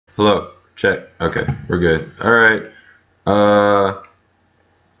Hello, check. Okay, we're good. All right.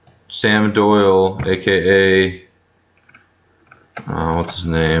 Sam Doyle, aka what's his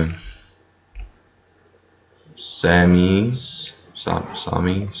name? Sammy's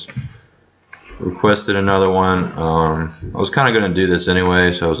requested another one. I was kind of gonna do this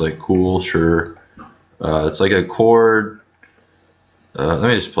anyway, so I was like, cool, sure. It's like a chord. Let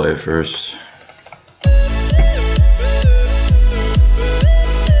me just play it first.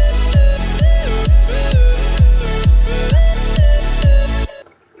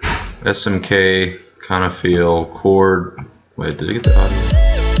 SmK kind of feel chord. Wait, did I get the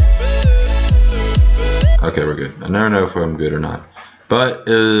audio? Okay, we're good. I never know if I'm good or not, but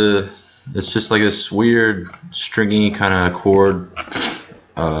it's just like this weird stringy kind of chord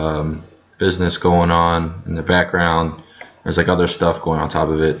business going on in the background. There's like other stuff going on top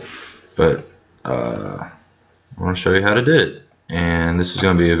of it, but I want to show you how to do it, and this is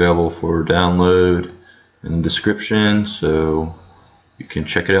going to be available for download in the description, so you can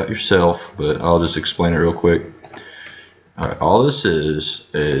check it out yourself, but I'll just explain it real quick. Alright, all this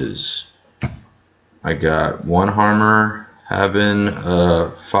is I got one harmonizer having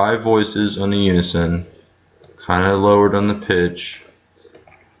 5 voices on the unison, kind of lowered on the pitch,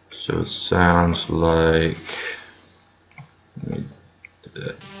 so it sounds like, let me do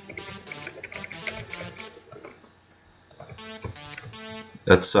that.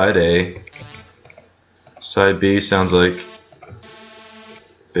 That's side A. Side B sounds like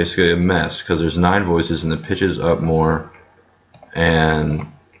basically a mess because there's 9 voices and the pitch is up more, and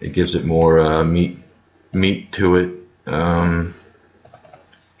it gives it more meat to it.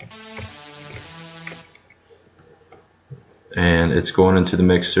 And it's going into the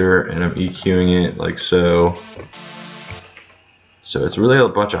mixer, and I'm EQing it like so. So it's really a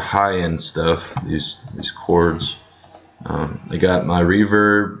bunch of high-end stuff. These chords. I got my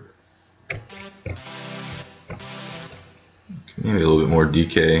reverb. Maybe a little bit more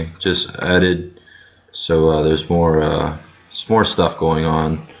decay, just added, so there's more stuff going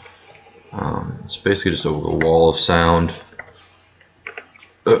on. It's basically just a wall of sound.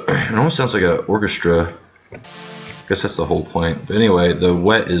 It almost sounds like an orchestra. I guess that's the whole point. But anyway, the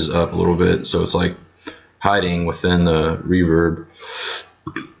wet is up a little bit, so it's like hiding within the reverb.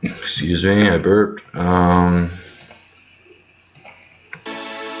 Excuse me, I burped.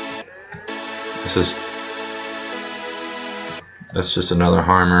 That's just another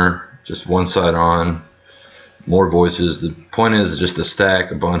harmonizer, just one side on, more voices. The point is just to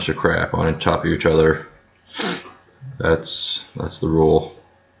stack a bunch of crap on top of each other. That's the rule.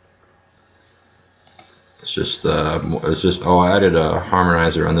 It's just oh, I added a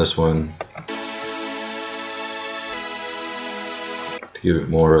harmonizer on this one to give it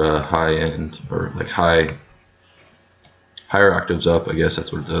more high end, or like higher octaves up. I guess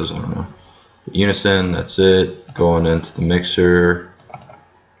that's what it does. I don't know. Unison, that's it, going into the mixer.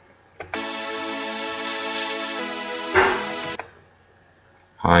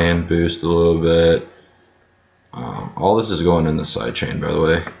 High end boost a little bit. All this is going in the sidechain, by the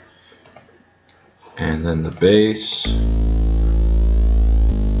way. And then the bass. Is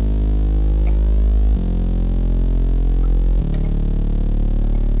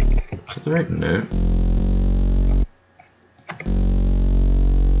that the right note?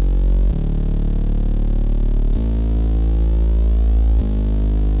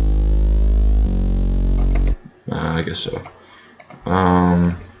 I guess so.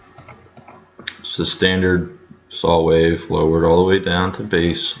 It's the standard saw wave, lowered all the way down to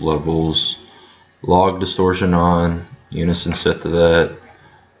bass levels, log distortion on, unison set to that,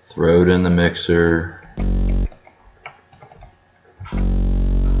 throw it in the mixer,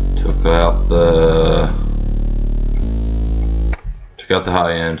 took out the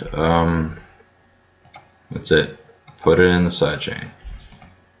high end. That's it. Put it in the sidechain.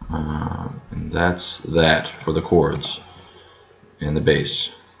 And that's that for the chords and the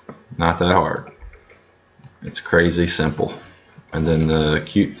bass. Not that hard. It's crazy simple. And then the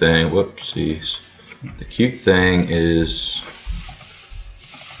cute thing, whoopsies. The cute thing is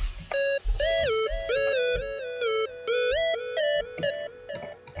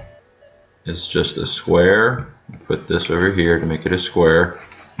it's just a square. Put this over here to make it a square.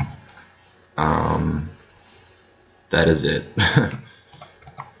 That is it.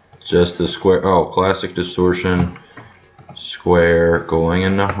 Just a square. Oh, classic distortion, square, going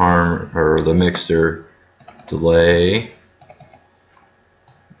into the mixer, delay,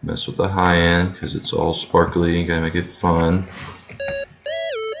 mess with the high end because it's all sparkly, you gotta make it fun.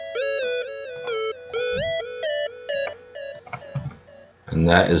 And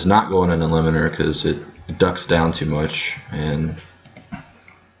that is not going in a limiter because it ducks down too much, and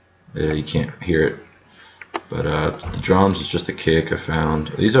Yeah, you can't hear it. But the drums is just a kick I found.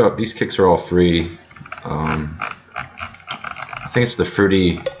 These kicks are all free. I think it's the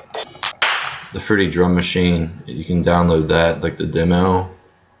Fruity drum machine. You can download that, like the demo,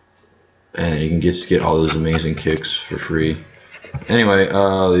 and you can just get all those amazing kicks for free. Anyway,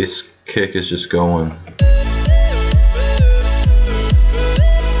 this kick is just going.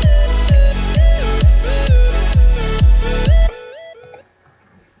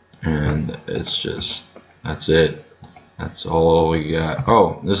 And it's just, that's it. That's all we got.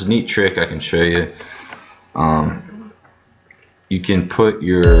 Oh, there's a neat trick I can show you. You can put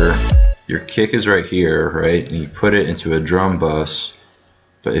your kick is right here, right? And you put it into a drum bus.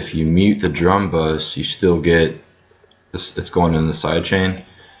 But if you mute the drum bus, you still get this. It's going in the side chain.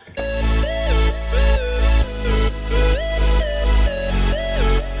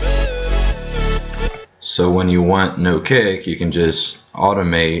 So when you want no kick, you can just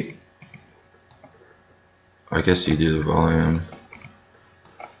automate. I guess you do the volume.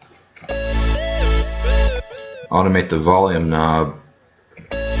 Automate the volume knob.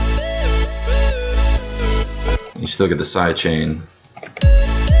 You still get the side chain.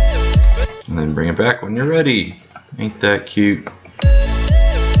 And then bring it back when you're ready. Ain't that cute?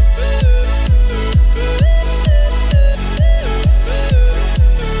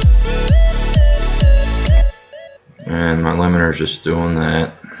 And my limiter is just doing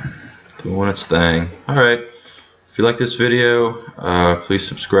that. Doing its thing. Alright. If you like this video, please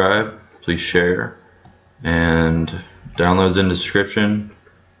subscribe. Please share. And downloads in the description.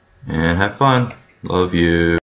 And have fun. Love you.